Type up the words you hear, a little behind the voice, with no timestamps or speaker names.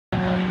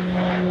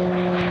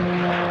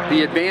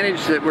The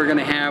advantage that we're going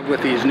to have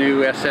with these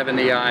new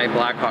S-70I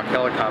Blackhawk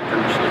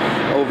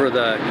helicopters over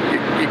the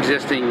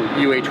existing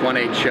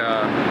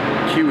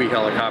UH-1H Huey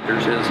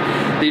helicopters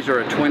is these are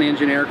a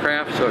twin-engine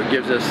aircraft, so it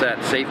gives us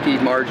that safety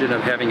margin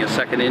of having a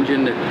second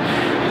engine.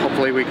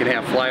 Hopefully we can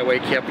have flyaway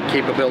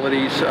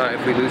capabilities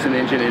if we lose an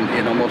engine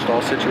in almost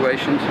all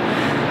situations.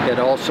 It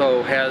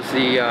also has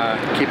the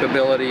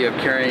capability of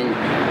carrying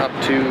up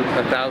to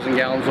 1,000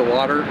 gallons of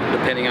water,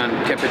 depending on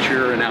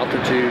temperature and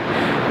altitude,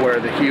 where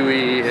the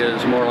Huey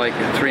is more like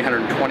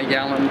 320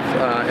 gallons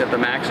at the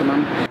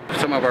maximum.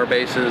 Some of our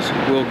bases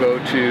will go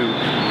to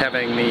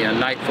having the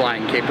night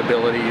flying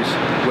capabilities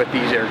with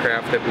these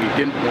aircraft that we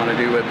didn't want to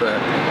do with the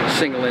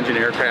single engine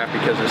aircraft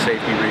because of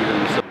safety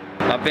reasons.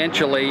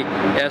 Eventually,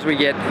 as we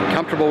get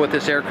comfortable with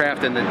this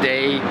aircraft in the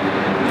day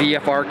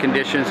VFR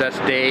conditions, that's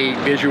day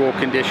visual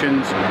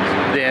conditions,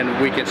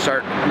 then we can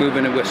start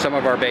moving with some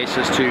of our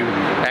bases to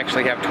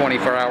actually have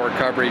 24-hour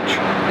coverage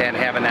and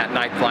having that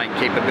night flying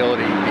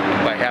capability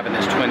by having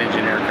this twin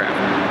engine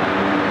aircraft.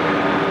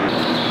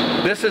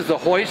 This is the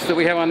hoist that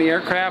we have on the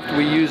aircraft.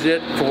 We use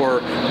it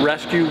for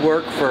rescue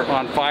work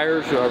on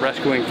fires,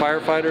 rescuing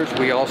firefighters.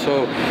 We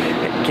also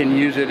can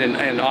use it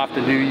and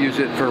often do use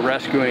it for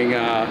rescuing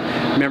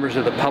members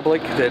of the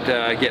public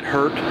that get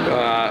hurt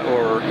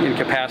or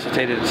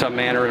incapacitated in some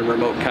manner in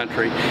remote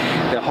country.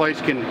 The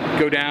hoist can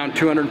go down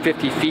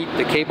 250 feet,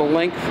 the cable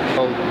length.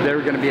 So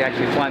they're going to be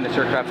actually flying this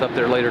aircraft up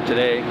there later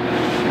today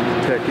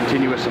to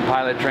continue with some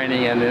pilot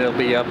training, and it'll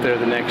be up there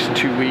the next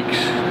 2 weeks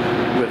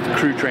with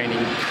crew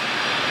training.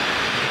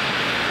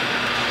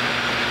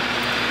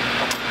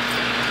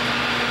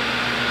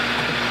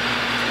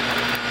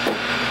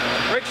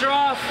 Brakes are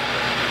off.